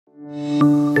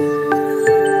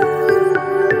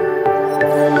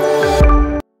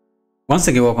Once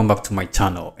again, welcome back to my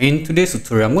channel. In today's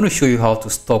tutorial, I'm going to show you how to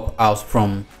stop apps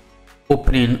from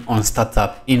opening on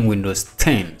startup in Windows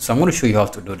 10. So I'm going to show you how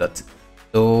to do that.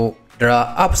 So there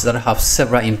are apps that have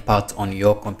several impacts on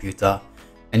your computer,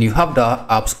 and you have the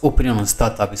apps opening on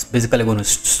startup is basically going to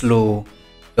slow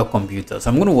your computer.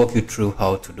 So I'm going to walk you through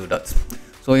how to do that.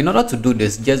 So in order to do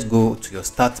this, just go to your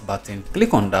start button,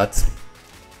 click on that,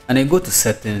 and then go to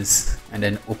settings and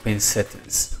then open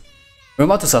settings.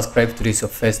 Remember to subscribe if this is your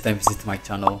first time visiting my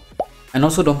channel, and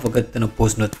also don't forget to turn on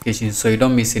post notifications so you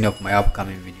don't miss any of my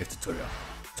upcoming video tutorial.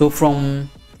 So from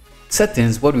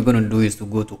settings, what we're going to do is to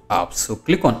go to apps. So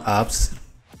click on apps.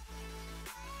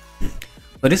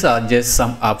 So these are just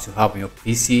some apps you have on your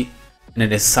PC and then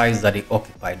the size that they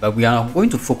occupy, but we are going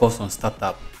to focus on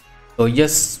startup. So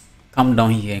just come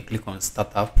down here and click on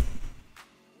startup.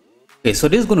 Okay, so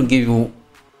this is going to give you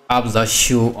apps that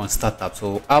show on startup.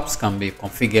 So apps can be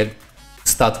configured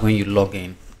start when you log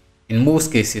in. In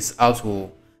most cases, apps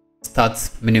will start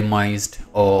minimized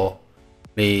or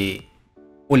may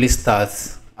only start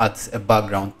at a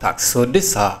background task. So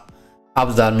these are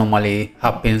apps that normally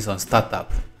happens on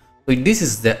startup. So this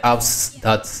is the apps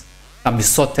that can be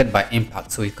sorted by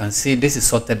impact. So you can see this is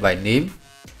sorted by name.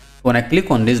 When I click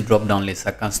on this drop down list,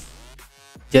 I can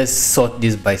just sort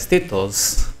this by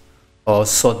status or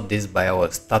sort this by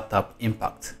our startup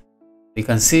impact. You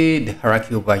can see the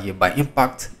hierarchy over here by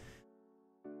impact.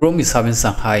 Chrome is having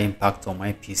some high impact on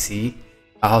my PC.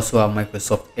 I also have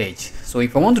Microsoft Edge. So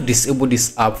if I want to disable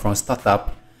this app from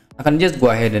startup, I can just go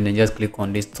ahead and then just click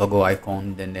on this toggle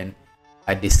icon, then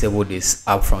I disable this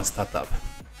app from startup.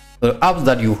 So the apps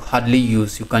that you hardly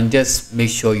use, you can just make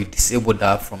sure you disable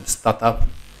that from startup,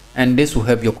 and this will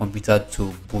help your computer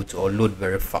to boot or load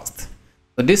very fast.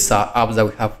 So these are apps that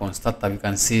we have on startup. You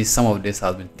can see some of this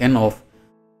has been turned off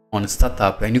on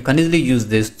startup, and you can easily use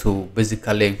this to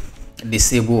basically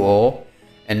disable or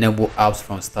enable apps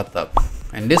from startup,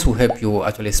 and this will help you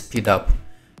actually speed up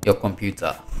your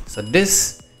computer. So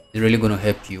this is really going to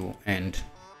help you, and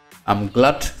I'm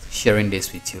glad sharing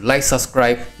this with you. Like,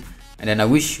 subscribe, and then I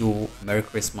wish you a Merry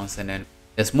Christmas, and then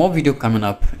there's more video coming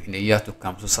up in the year to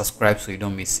come, so subscribe so you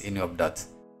don't miss any of that.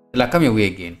 Till I come your way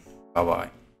again. Bye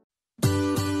bye.